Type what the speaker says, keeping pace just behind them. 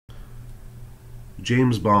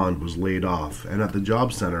James Bond was laid off, and at the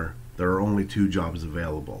job center, there are only two jobs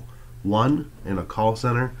available. One in a call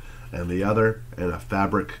center, and the other in a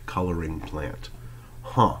fabric coloring plant.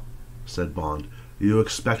 Huh, said Bond. You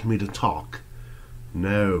expect me to talk?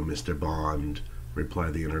 No, Mr. Bond,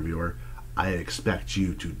 replied the interviewer. I expect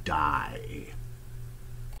you to die.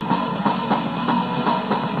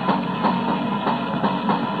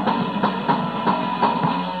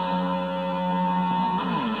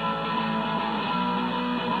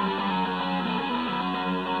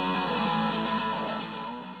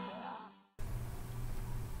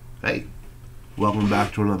 Hey, welcome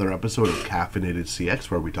back to another episode of Caffeinated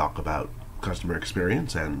CX, where we talk about customer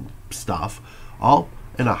experience and stuff, all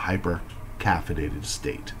in a hyper-caffeinated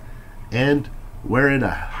state. And we're in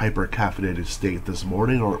a hyper-caffeinated state this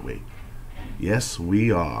morning, aren't we? Yes,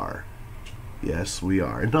 we are. Yes, we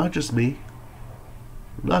are. And not just me.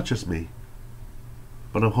 Not just me.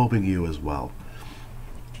 But I'm hoping you as well.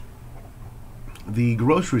 The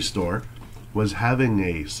grocery store was having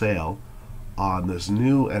a sale on this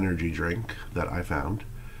new energy drink that I found,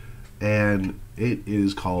 and it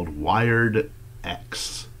is called Wired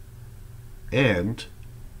X, and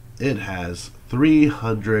it has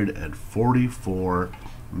 344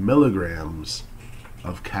 milligrams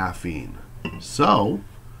of caffeine. So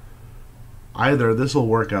either this will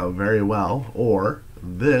work out very well, or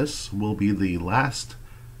this will be the last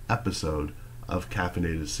episode of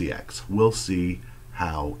Caffeinated CX. We'll see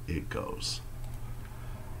how it goes.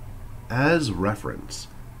 As reference,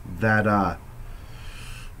 that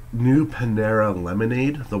new Panera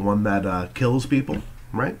lemonade, the one that kills people,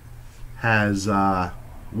 right, has,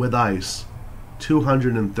 with ice,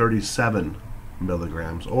 237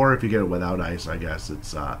 milligrams. Or if you get it without ice, I guess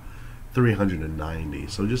it's 390.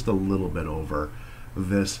 So just a little bit over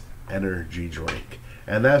this energy drink.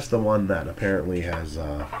 And that's the one that apparently has,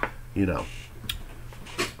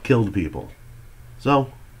 killed people.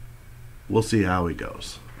 So we'll see how it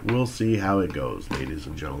goes. We'll see how it goes, ladies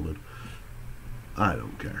and gentlemen. I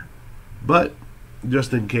don't care. But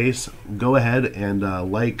just in case, go ahead and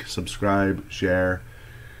like, subscribe, share,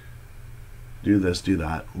 do this, do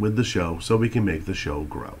that with the show so we can make the show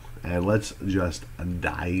grow. And let's just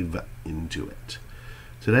dive into it.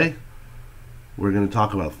 Today, we're going to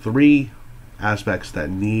talk about 3 aspects that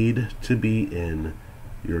need to be in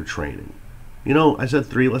your training. You know, I said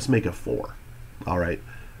 3, let's make it 4. All right,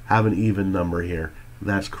 have an even number here.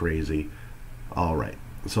 That's crazy. All right.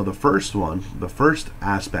 So the first one, the first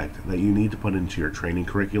aspect that you need to put into your training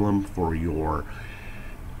curriculum for your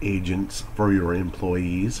agents, for your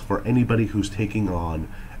employees, for anybody who's taking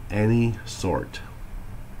on any sort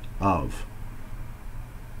of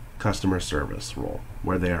customer service role,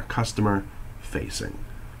 where they are customer facing,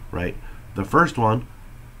 right? The first one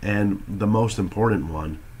and the most important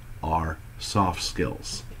one are soft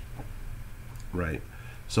skills, right?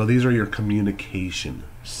 So these are your communication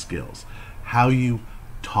skills. How you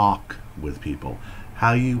talk with people.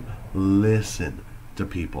 How you listen to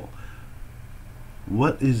people.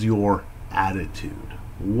 What is your attitude?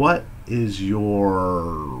 What is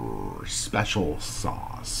your special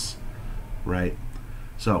sauce? Right?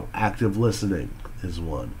 So active listening is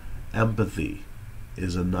one. Empathy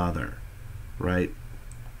is another. Right?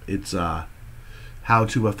 It's how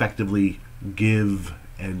to effectively give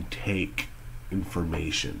and take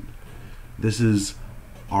information. This is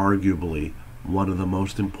arguably one of the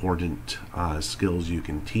most important skills you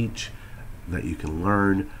can teach, that you can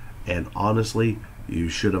learn, and honestly, you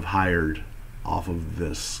should have hired off of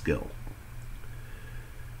this skill.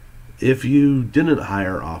 If you didn't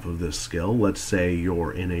hire off of this skill, let's say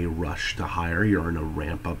you're in a rush to hire, you're in a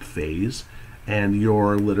ramp-up phase, and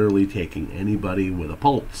you're literally taking anybody with a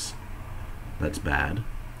pulse. That's bad.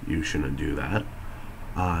 You shouldn't do that.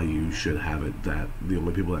 You should have it that the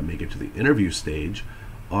only people that make it to the interview stage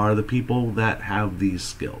are the people that have these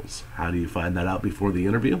skills. How do you find that out before the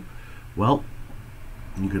interview? Well,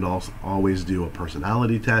 you can also always do a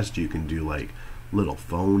personality test. You can do like little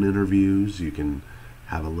phone interviews. You can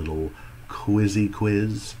have a little quizzy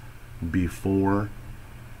quiz before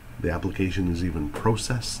the application is even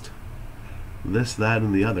processed. This, that,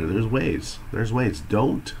 and the other. There's ways. There's ways.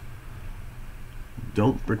 Don't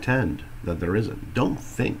pretend that there isn't. Don't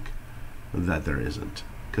think that there isn't,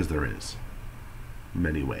 because there is.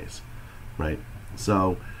 Many ways, right?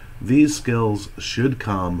 So these skills should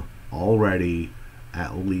come already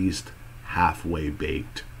at least halfway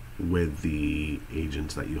baked with the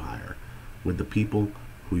agents that you hire, with the people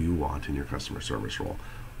who you want in your customer service role.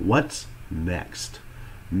 What's next?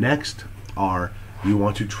 Next are, you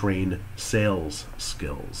want to train sales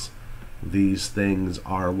skills. These things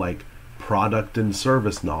are like product and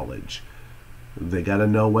service knowledge, They got to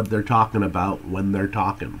know what they're talking about when they're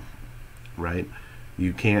talking, right?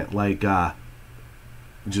 You can't like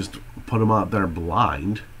just put them out there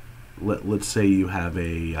blind. Let's say you have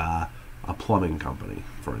a plumbing company,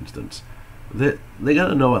 for instance. They got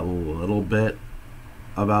to know a little bit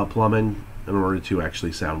about plumbing in order to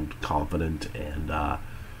actually sound confident and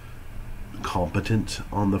competent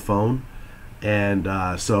on the phone. And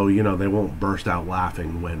so, they won't burst out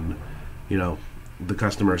laughing when, the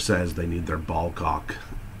customer says they need their ball cock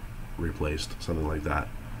replaced, something like that,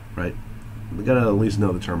 right? They got to at least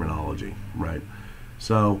know the terminology, right?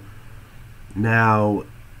 So now,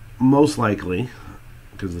 most likely,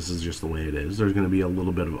 because this is just the way it is, there's going to be a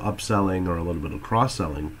little bit of upselling or a little bit of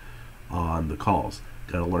cross-selling on the calls.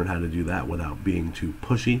 Got to learn how to do that without being too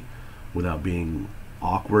pushy, without being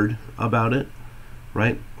awkward about it,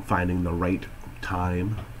 right? Finding the right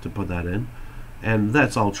time to put that in. And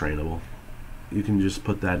that's all trainable. You can just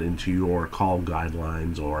put that into your call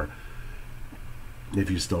guidelines, or if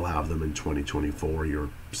you still have them in 2024, your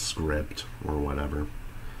script or whatever,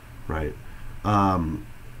 right?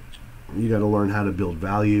 You got to learn how to build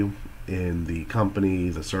value in the company,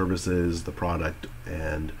 the services, the product,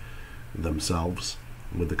 and themselves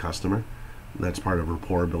with the customer. That's part of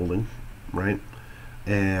rapport building, right?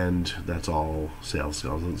 And that's all sales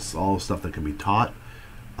skills. It's all stuff that can be taught,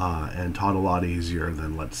 and taught a lot easier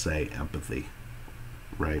than, let's say, empathy,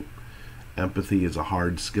 right? Empathy is a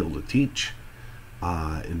hard skill to teach.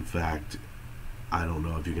 In fact, I don't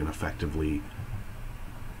know if you can effectively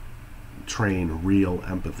train real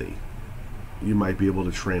empathy. You might be able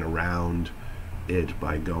to train around it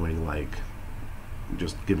by going like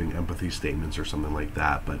just giving empathy statements or something like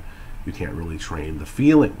that, but you can't really train the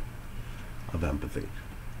feeling of empathy.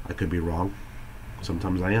 I could be wrong.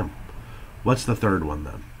 Sometimes I am. What's the third one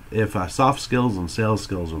then? If soft skills and sales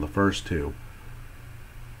skills are the first two,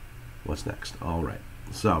 what's next? All right.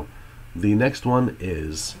 So the next one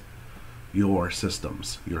is your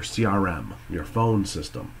systems, your CRM, your phone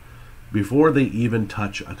system. Before they even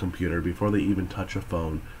touch a computer, before they even touch a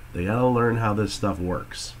phone, they gotta learn how this stuff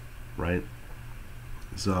works, right?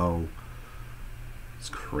 So it's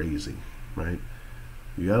crazy, right?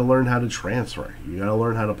 You gotta learn how to transfer. You gotta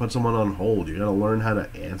learn how to put someone on hold. You gotta learn how to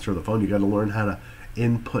answer the phone. You gotta learn how to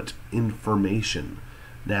input information.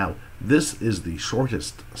 Now, this is the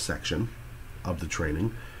shortest section of the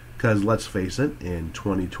training, because let's face it, in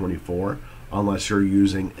 2024, unless you're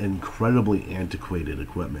using incredibly antiquated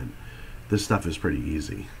equipment, this stuff is pretty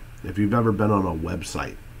easy. If you've ever been on a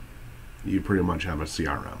website, you pretty much have a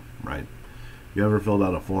CRM, right? You ever filled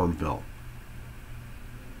out a form fill?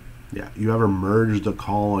 Yeah. You ever merged a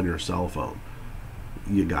call on your cell phone?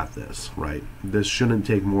 You got this, right? This shouldn't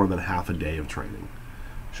take more than half a day of training.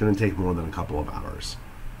 Shouldn't take more than a couple of hours.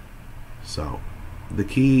 So the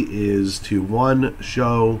key is to, one,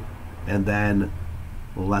 show, and then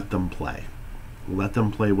let them play. Let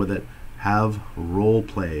them play with it. Have role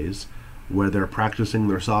plays where they're practicing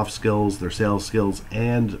their soft skills, their sales skills,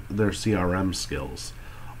 and their CRM skills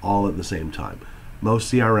all at the same time.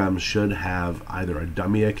 Most CRMs should have either a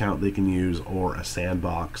dummy account they can use or a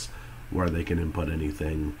sandbox where they can input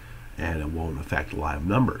anything and it won't affect live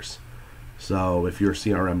numbers. So if your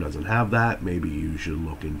CRM doesn't have that, maybe you should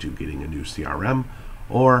look into getting a new CRM,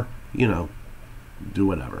 or, do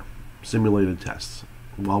whatever. Simulated tests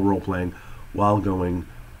while role-playing, while going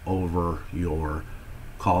over your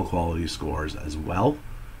call quality scores as well,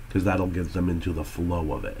 because that'll get them into the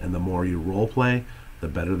flow of it. And the more you role-play, the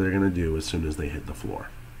better they're going to do as soon as they hit the floor,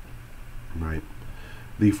 right?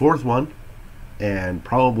 The fourth one, and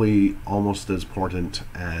probably almost as important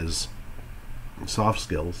as soft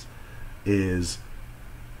skills, is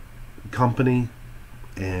company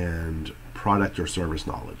and product or service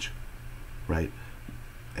knowledge, right?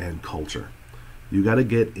 And culture. You got to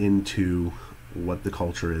get into what the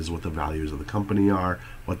culture is, what the values of the company are,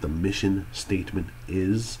 what the mission statement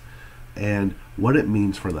is, and what it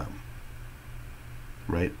means for them,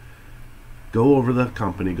 right? Go over the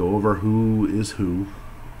company, go over who is who,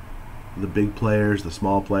 the big players, the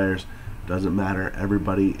small players, doesn't matter.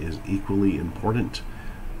 Everybody is equally important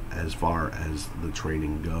as far as the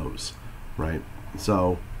training goes, right?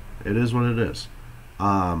 So it is what it is.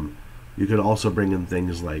 You could also bring in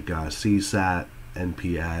things like CSAT,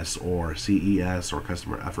 NPS, or CES, or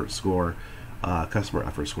customer effort score. Customer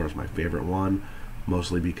effort score is my favorite one,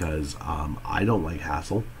 mostly because I don't like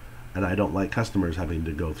hassle, and I don't like customers having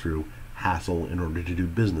to go through hassle in order to do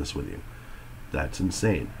business with you. That's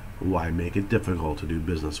insane. Why make it difficult to do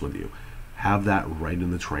business with you? Have that right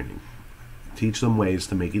in the training. Teach them ways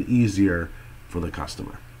to make it easier for the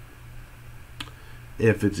customer.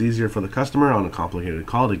 If it's easier for the customer on a complicated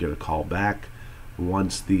call to get a call back,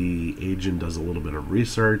 once the agent does a little bit of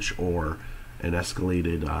research or an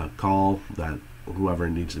escalated call that whoever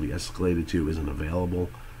needs to be escalated to isn't available,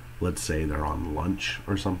 let's say they're on lunch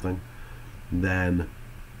or something, then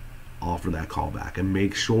offer that call back and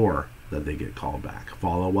make sure that they get called back.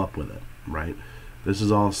 Follow up with it, right? This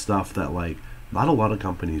is all stuff that like not a lot of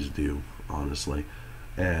companies do, honestly.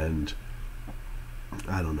 And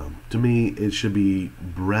I don't know. To me, it should be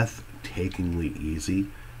breathtakingly easy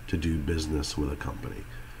to do business with a company.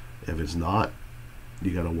 If it's not,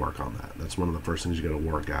 you got to work on that. That's one of the first things you got to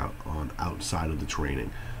work out on outside of the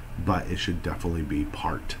training. But it should definitely be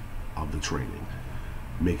part of the training.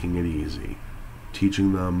 Making it easy.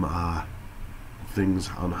 Teaching them things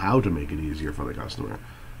on how to make it easier for the customer.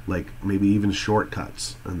 Like maybe even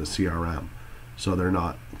shortcuts in the CRM. So they're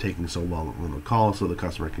not taking so long on the call so the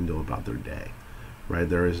customer can go about their day. Right?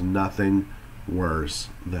 There is nothing worse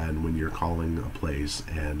than when you're calling a place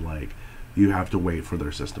and like you have to wait for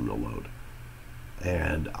their system to load.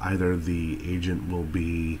 And either the agent will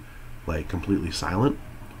be like completely silent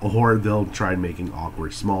or they'll try making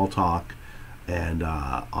awkward small talk. And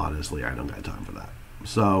honestly, I don't got time for that.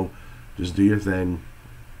 So just do your thing.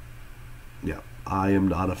 Yeah, I am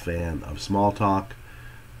not a fan of small talk.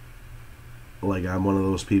 Like I'm one of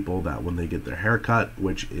those people that when they get their hair cut,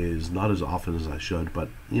 which is not as often as I should, but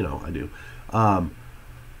you know, I do.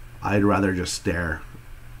 I'd rather just stare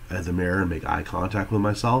at the mirror and make eye contact with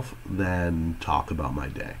myself than talk about my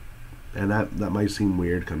day. And that might seem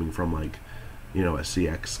weird coming from like, you know, a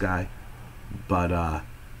CX guy, but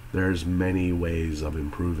there's many ways of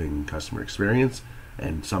improving customer experience,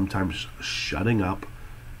 and sometimes shutting up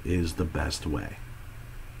is the best way.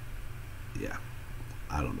 Yeah,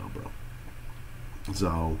 I don't know, bro.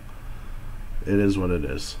 So it is what it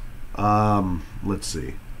is. Let's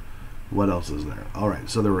see. What else is there? All right,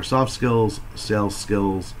 so there were soft skills, sales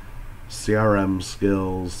skills, CRM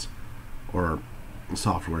skills, or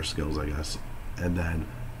software skills, I guess, and then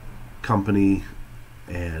company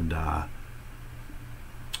and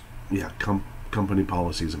company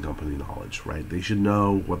policies and company knowledge. Right? They should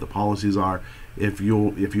know what the policies are. If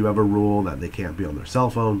you have a rule that they can't be on their cell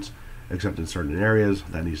phones except in certain areas,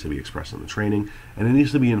 that needs to be expressed in the training, and it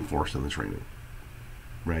needs to be enforced in the training.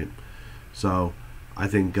 Right? So I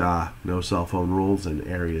think no cell phone rules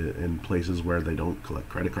in places where they don't collect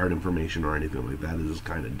credit card information or anything like that is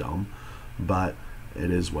kind of dumb, but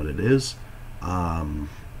it is what it is. A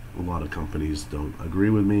lot of companies don't agree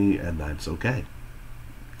with me, and that's okay.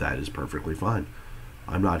 That is perfectly fine.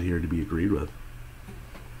 I'm not here to be agreed with.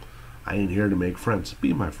 I ain't here to make friends.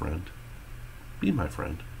 Be my friend. Be my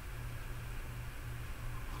friend.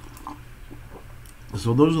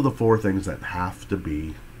 So those are the 4 things that have to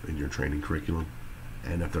be in your training curriculum.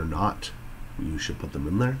 And if they're not, you should put them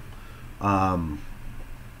in there.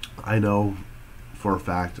 I know for a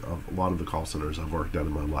fact of a lot of the call centers I've worked at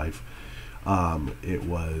in my life,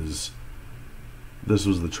 this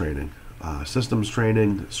was the training. Systems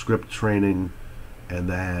training, script training, and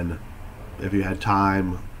then if you had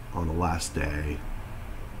time on the last day,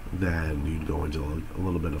 then you'd go into a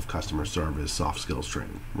little bit of customer service, soft skills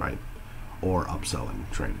training, right? Or upselling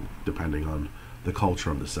training, depending on the culture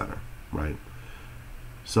of the center, right?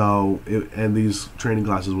 So, and these training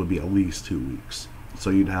classes would be at least 2 weeks. So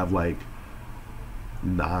you'd have like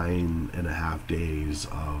 9.5 days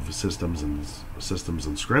of systems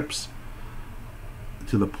and scripts,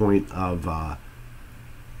 to the point of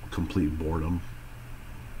complete boredom.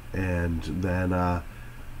 And then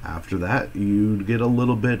after that, you'd get a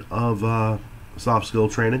little bit of soft skill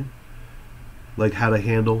training, like how to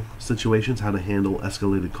handle situations, how to handle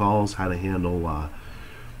escalated calls, how to handle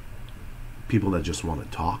people that just want to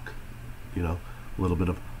talk, you know, a little bit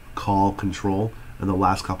of call control in the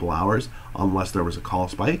last couple hours, unless there was a call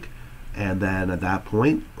spike. And then at that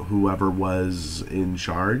point, whoever was in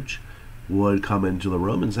charge would come into the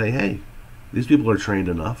room and say, hey, these people are trained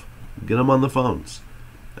enough, get them on the phones.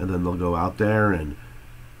 And then they'll go out there, and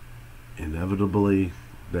inevitably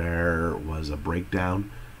there was a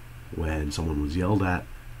breakdown when someone was yelled at,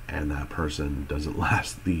 and that person doesn't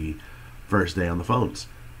last the first day on the phones,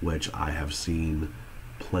 which I have seen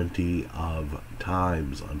plenty of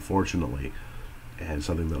times, unfortunately, and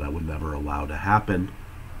something that I would never allow to happen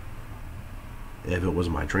if it was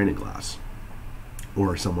my training class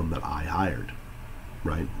or someone that I hired,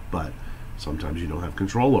 right? But sometimes you don't have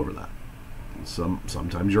control over that.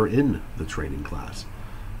 Sometimes you're in the training class.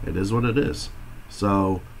 It is what it is.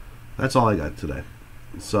 So that's all I got today.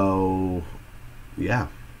 So yeah.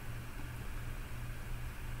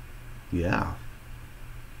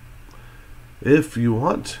 If you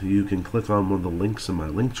want, you can click on one of the links in my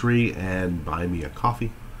link tree and buy me a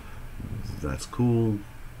coffee. That's cool.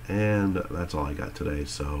 And that's all I got today.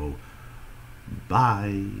 So,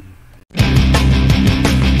 bye.